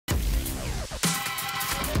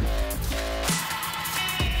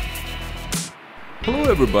Hello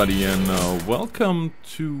everybody and welcome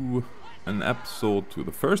to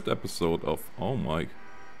the first episode of, oh my,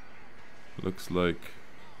 looks like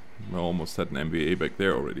we almost had an NBA back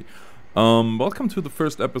there already. Welcome to the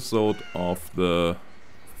first episode of the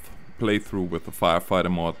playthrough with the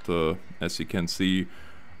Firefighter mod, as you can see,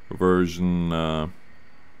 version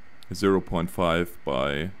 0.5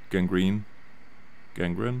 by gangrenn,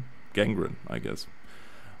 I guess.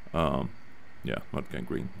 Yeah, not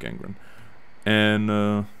gangrenn. And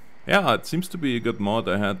yeah, it seems to be a good mod.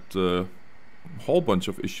 I had a whole bunch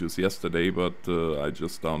of issues yesterday, but I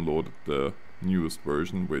just downloaded the newest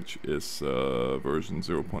version, which is version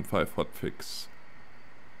 0.5 hotfix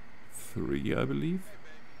 3, I believe.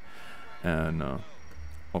 And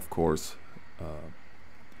of course,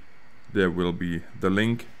 there will be the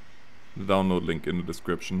download link in the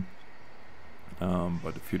description.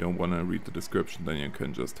 But if you don't want to read the description, then you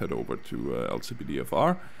can just head over to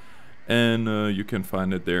LCBDFR. And you can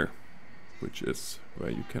find it there, which is where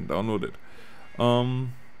you can download it.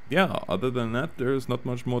 Yeah, other than that, there's not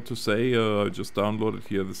much more to say. I just downloaded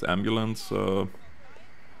here this ambulance.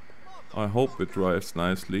 I hope it drives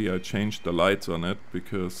nicely. I changed the lights on it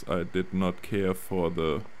because I did not care for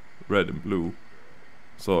the red and blue.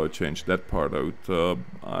 So I changed that part out.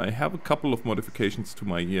 I have a couple of modifications to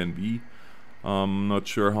my ENV. I'm not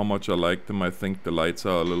sure how much I like them. I think the lights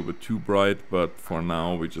are a little bit too bright, but for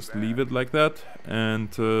now we just leave it like that.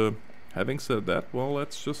 And having said that, well,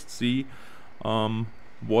 let's just see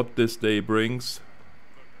what this day brings,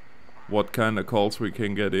 what kind of calls we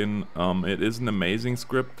can get in. It is an amazing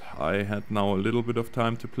script. I had now a little bit of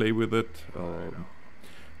time to play with it.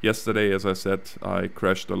 Yesterday, as I said, I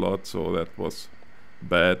crashed a lot, so that was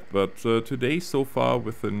bad, but today so far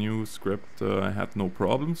with the new script I had no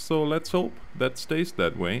problems, so let's hope that stays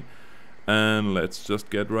that way, and let's just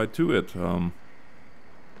get right to it.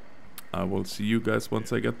 I will see you guys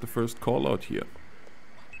once I get the first call out here.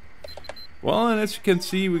 Well, and as you can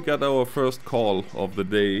see, we got our first call of the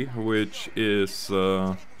day, which is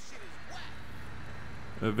a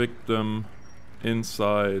victim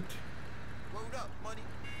inside.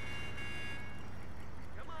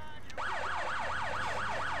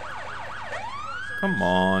 Come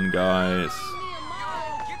on, guys.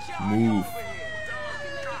 Move.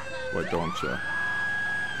 Why don't ya?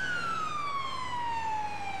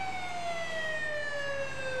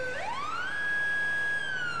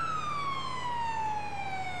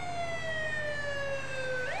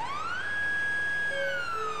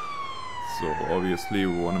 So obviously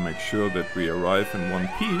we want to make sure that we arrive in one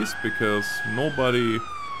piece, because nobody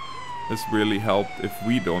is really helped if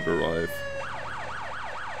we don't arrive.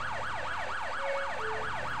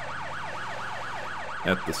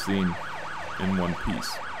 At the scene in one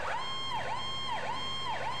piece.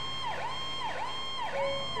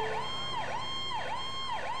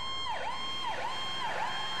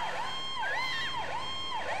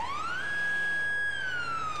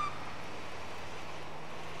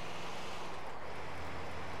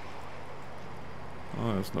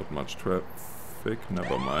 Oh, there's not much traffic,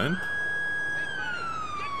 never mind.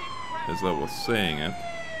 As I was saying it.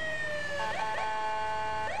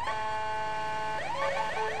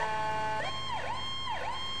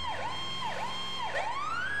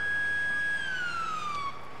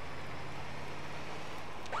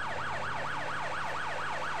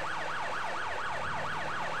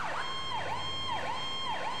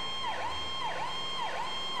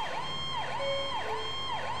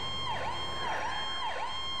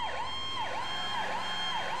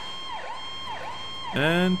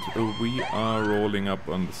 And we are rolling up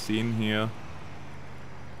on the scene here.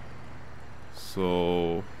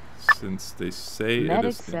 So, since they say Medic it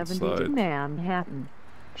is 72 inside, Manhattan.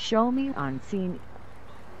 Show me on scene.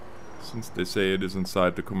 Since they say it is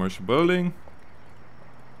inside the commercial building,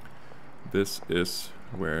 this is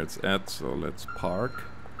where it's at. So let's park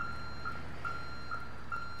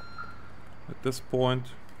at this point.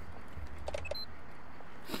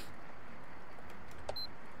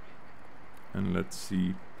 And let's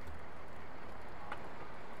see.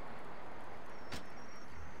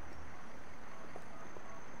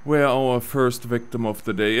 Where our first victim of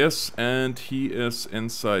the day is, and he is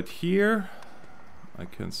inside here. I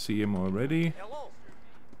can see him already.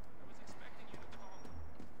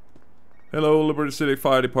 Hello, Liberty City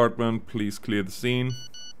Fire Department, please clear the scene.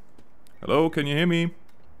 Hello, can you hear me?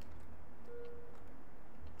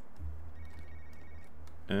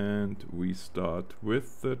 And we start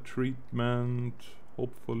with the treatment,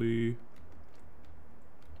 hopefully.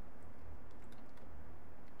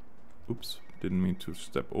 Oops, didn't mean to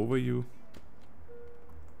step over you.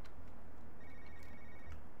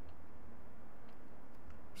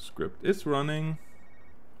 Script is running.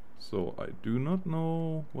 So I do not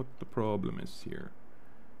know what the problem is here.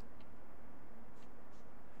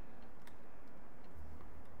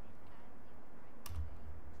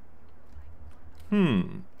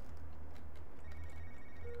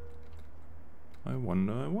 I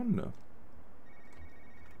wonder.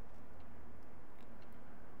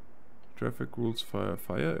 Traffic rules, fire,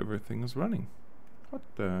 everything is running. What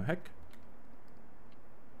the heck?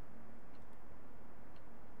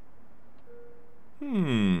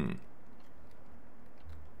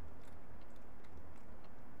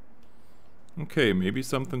 Okay, maybe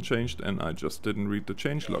something changed and I just didn't read the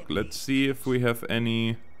changelog. Let's see if we have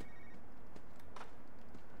any...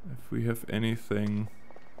 If we have anything...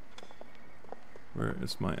 Where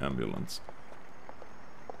is my ambulance?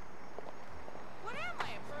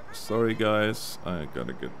 Sorry guys, I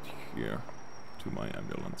gotta get here to my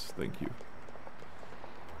ambulance. Thank you.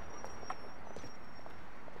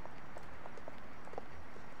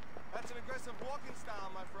 That's an aggressive walking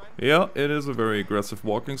style, my friend. Yeah, it is a very aggressive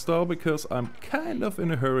walking style because I'm kind of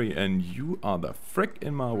in a hurry and you are the frick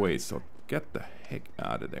in my way, so get the heck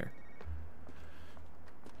out of there.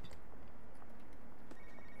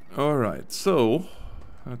 Alright, so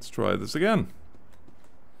let's try this again.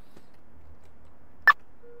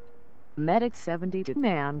 Medic 70 to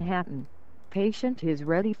Manhattan. Patient is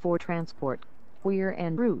ready for transport. We're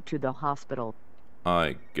en route to the hospital.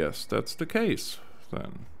 I guess that's the case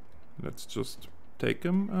then. Let's just take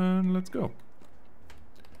him and let's go.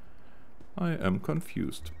 I am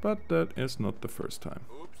confused, but that is not the first time.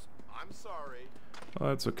 Oops, I'm sorry. Oh,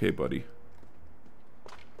 that's okay, buddy.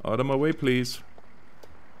 Out of my way, please.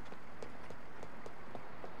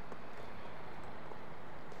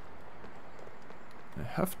 I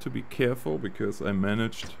have to be careful because I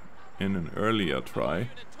managed in an earlier try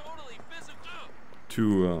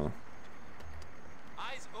to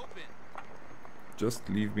just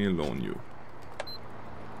leave me alone, you.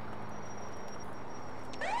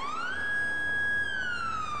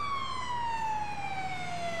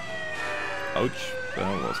 Ouch,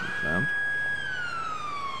 that wasn't planned.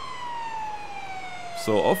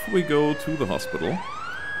 So off we go to the hospital.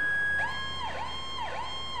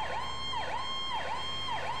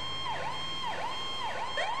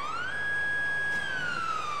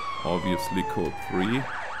 Obviously code 3.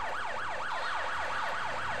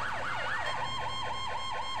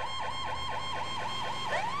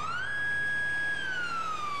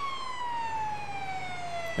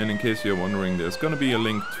 And in case you're wondering, there's gonna be a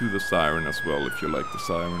link to the Siren as well if you like the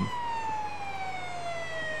Siren.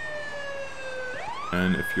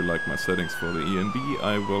 And if you like my settings for the ENB,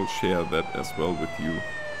 I will share that as well with you.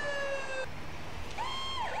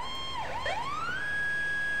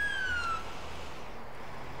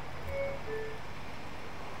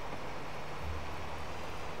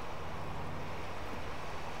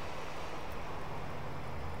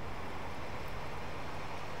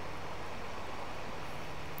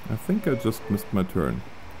 I think I just missed my turn.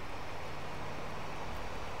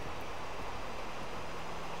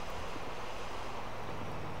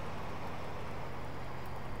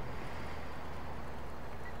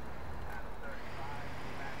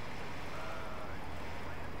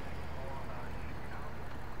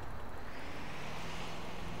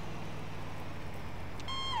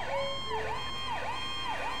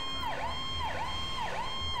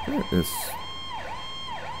 There is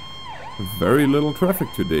very little traffic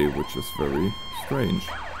today, which is very strange.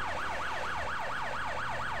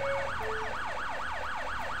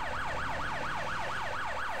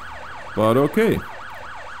 But okay.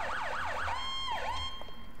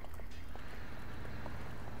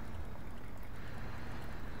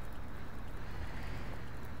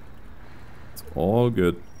 It's all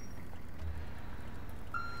good.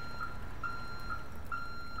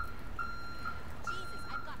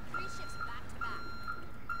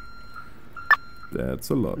 That's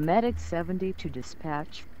a lot. Medic 70 to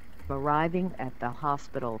dispatch. Arriving at the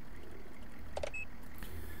hospital.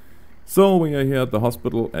 So we are here at the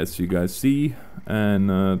hospital, as you guys see, and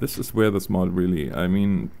this is where this mod really, I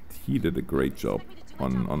mean, he did a great job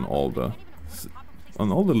on all the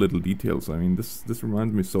little details. I mean, this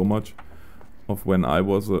reminds me so much of when I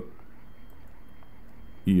was a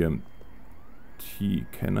EMT.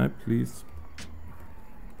 Can I please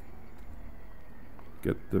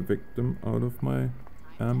get the victim out of my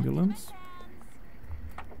ambulance?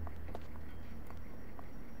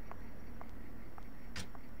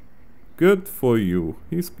 Good for you.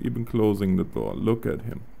 He's even closing the door. Look at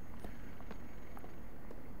him.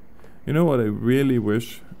 You know what I really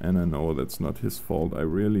wish, and I know that's not his fault,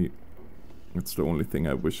 it's the only thing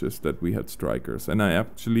I wish is that we had strikers. And I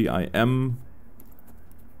am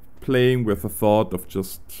playing with the thought of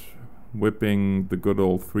just whipping the good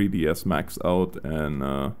old 3DS Max out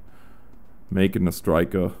and making a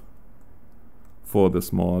striker for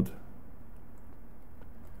this mod.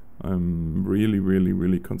 I'm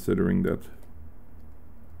really considering that.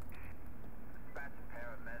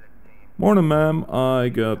 Morning, ma'am. I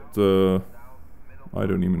got I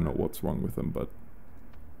don't even know what's wrong with him, but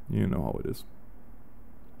you know how it is.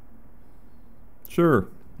 Sure,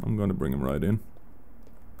 I'm gonna bring him right in.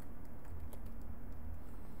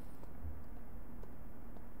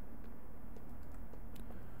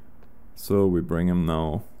 So we bring him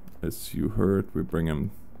now, as you heard, we bring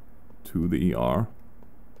him to the ER,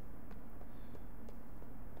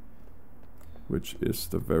 which is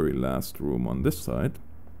the very last room on this side.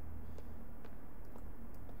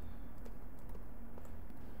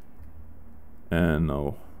 And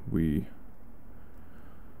now we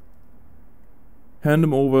hand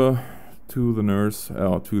him over to the nurse,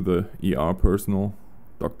 to the ER personnel.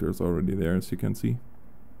 Doctor's already there, as you can see.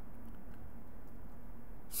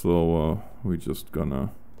 So we're just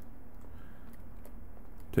gonna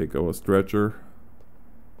take our stretcher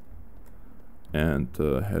and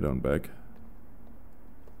head on back.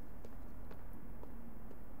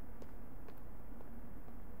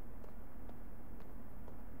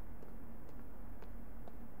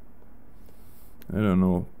 I don't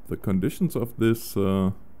know, the conditions of this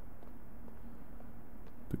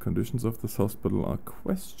hospital are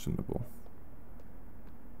questionable.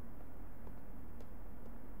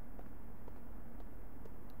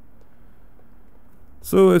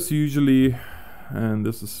 So as usually, and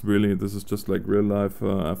this is just like real life,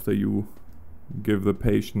 after you give the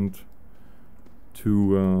patient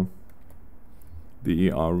to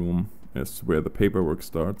the ER room is where the paperwork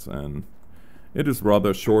starts, and it is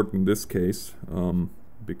rather short in this case,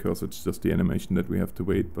 because it's just the animation that we have to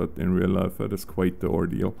wait, but in real life that is quite the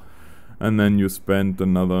ordeal. And then you spend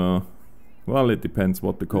another, well, it depends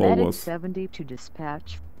what the call Medic was. 70 to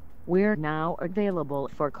dispatch. We're now available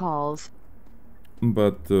for calls.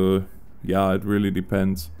 But yeah, it really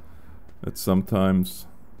depends. That sometimes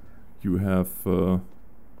you have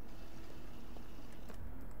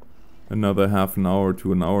another half an hour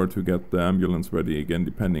to an hour to get the ambulance ready again,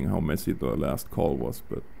 depending how messy the last call was.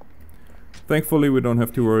 But thankfully we don't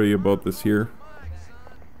have to worry about this here.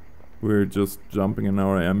 We're just jumping in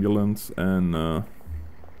our ambulance and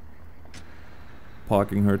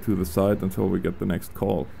parking her to the side until we get the next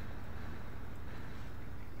call.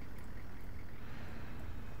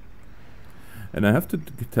 And I have to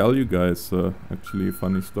tell you guys, actually a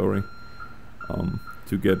funny story.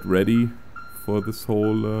 To get ready for this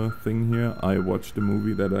whole thing here, I watched a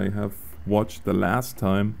movie that I have watched the last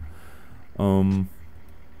time. The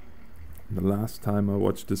last time I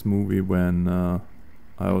watched this movie when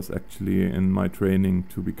I was actually in my training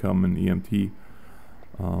to become an EMT.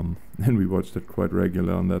 And we watched it quite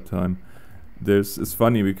regular on that time. It's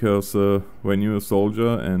funny because when you're a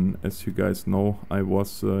soldier, and as you guys know, I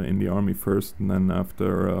was in the army first, and then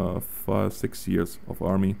after 6 years of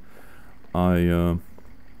army, I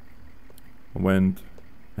went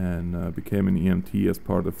and became an EMT as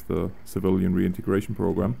part of the civilian reintegration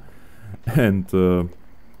program. And it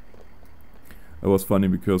was funny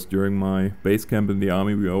because during my base camp in the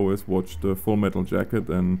army, we always watched Full Metal Jacket,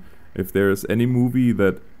 and if there is any movie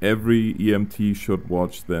that every EMT should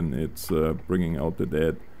watch, then it's Bringing Out the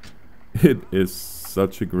Dead. It is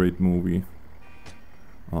such a great movie.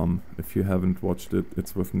 If you haven't watched it,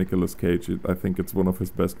 it's with Nicolas Cage. I think it's one of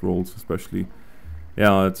his best roles, especially.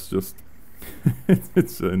 Yeah, it's just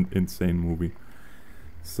it's an insane movie.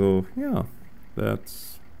 So yeah,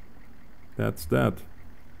 that's that.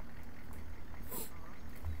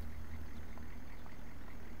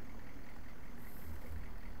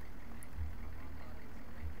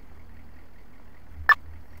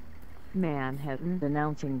 Manhattan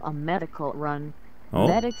announcing a medical run. Oh.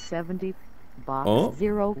 Medic 70, box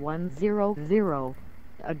 0100.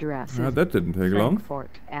 Address is That didn't take long.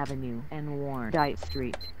 Frankfort Avenue and Warndike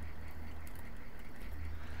Street.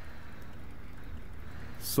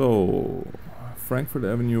 So, Frankfurt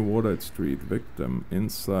Avenue, Warndike Street, victim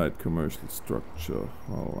inside commercial structure.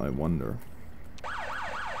 Well, I wonder.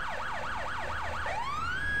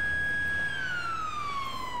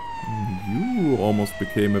 You almost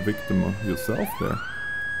became a victim of yourself there.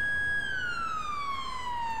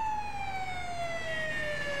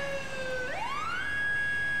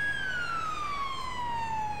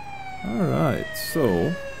 Alright,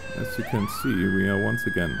 so, as you can see, we are once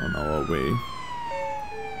again on our way.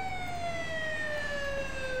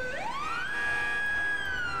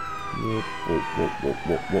 Whoop, whoop, whoop, whoop,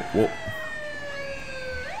 whoop, whoop, whoop.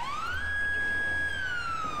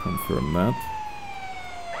 Confirm that.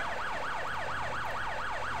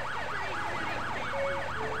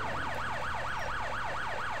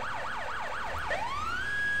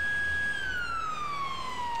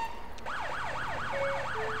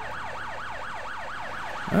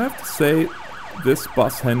 I have to say, this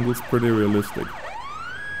bus handles pretty realistic.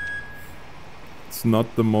 It's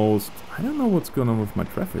not the most... I don't know what's going on with my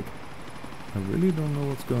traffic. I really don't know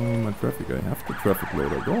what's going on with my traffic. I have the traffic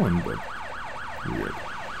loader going, but... weird.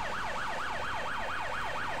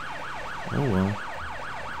 Oh well.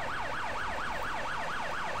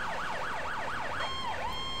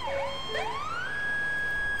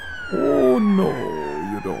 Oh no,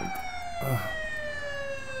 you don't.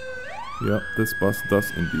 Yeah, this bus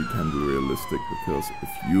does indeed handle realistic, because if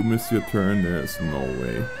you miss your turn, there is no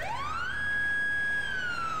way.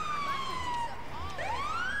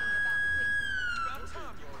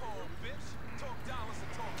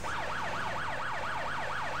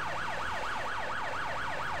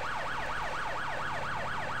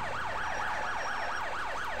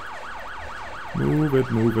 Move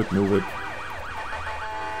it, move it, move it.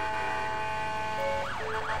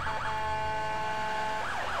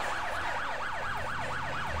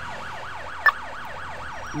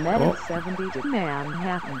 Medic 70 to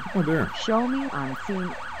Manhattan. Oh, there. Show me on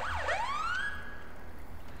scene.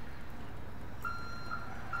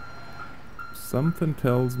 Something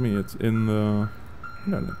tells me it's in the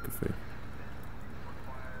internet cafe.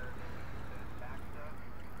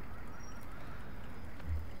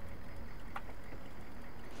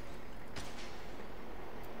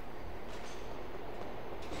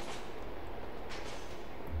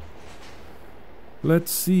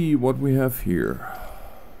 Let's see what we have here.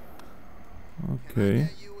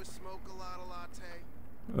 Okay.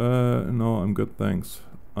 No, I'm good, thanks.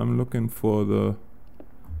 I'm looking for the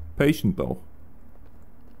patient though.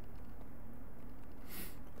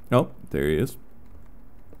 Oh, there he is.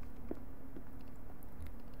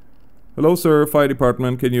 Hello, sir, fire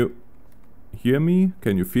department. Can you hear me?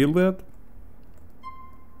 Can you feel that?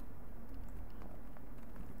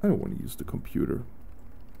 I don't want to use the computer.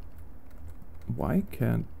 Why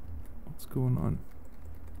can't... what's going on?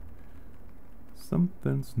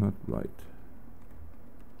 Something's not right.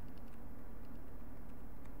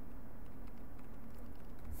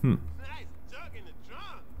 Nice jug in the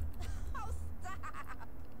trunk. Oh, stop.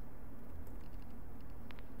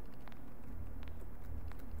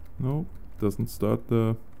 No, doesn't start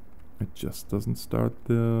the... it just doesn't start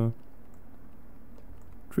the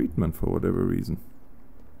treatment for whatever reason.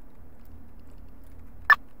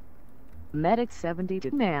 Medic 70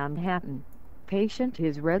 to Manhattan. Patient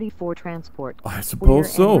is ready for transport. I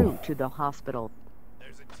suppose so. En route to the hospital.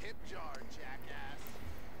 There's a tip jar, jackass.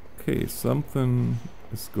 Okay, something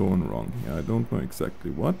is going wrong here. I don't know exactly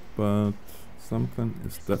what, but something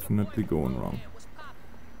is definitely going wrong.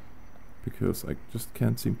 Because I just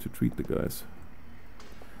can't seem to treat the guys.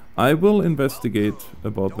 I will investigate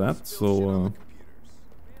about that, so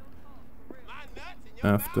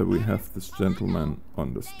after we have this gentleman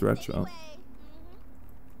on the stretcher.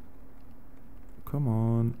 Come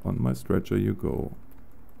on my stretcher you go.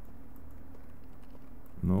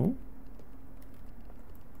 No?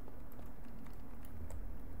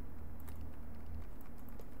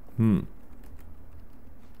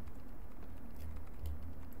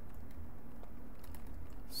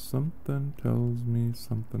 Something tells me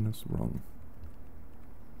something is wrong.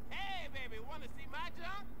 Hey, baby, wanna see my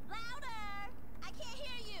junk? Louder! I can't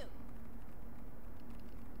hear you.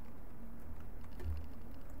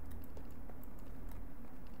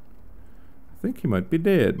 I think he might be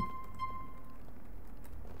dead.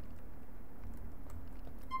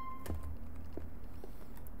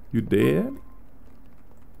 You dead?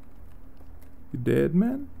 You dead,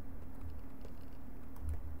 man?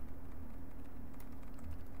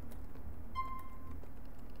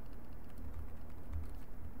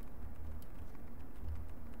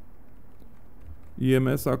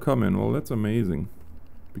 EMS are coming. Well, that's amazing.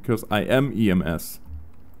 Because I am EMS.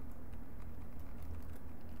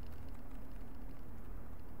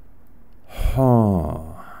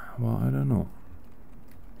 Well, I don't know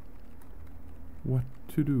what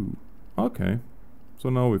to do. Okay. So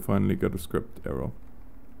now we finally got a script error.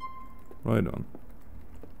 Right on.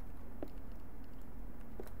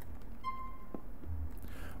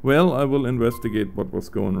 Well, I will investigate what was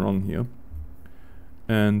going wrong here.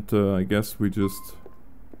 And I guess we just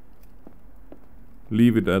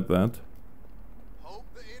leave it at that. Hope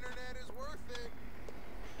the internet is worth it.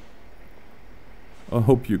 I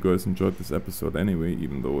hope you guys enjoyed this episode anyway,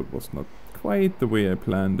 even though it was not quite the way I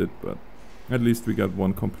planned it, but at least we got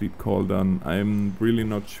one complete call done. I'm really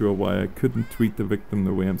not sure why I couldn't treat the victim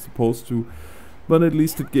the way I'm supposed to, but at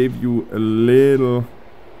least it gave you a little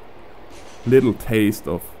taste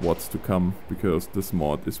of what's to come, because this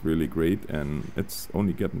mod is really great and it's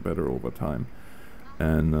only getting better over time.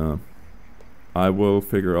 And I will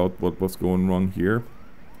figure out what was going wrong here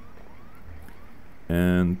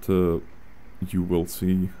and you will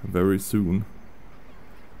see very soon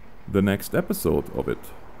the next episode of it.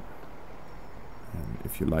 And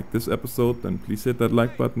if you like this episode, then please hit that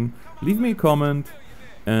like button, leave me a comment,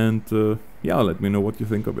 and yeah, let me know what you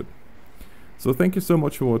think of it. So thank you so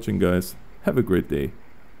much for watching, guys. Have a great day,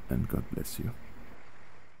 and God bless you.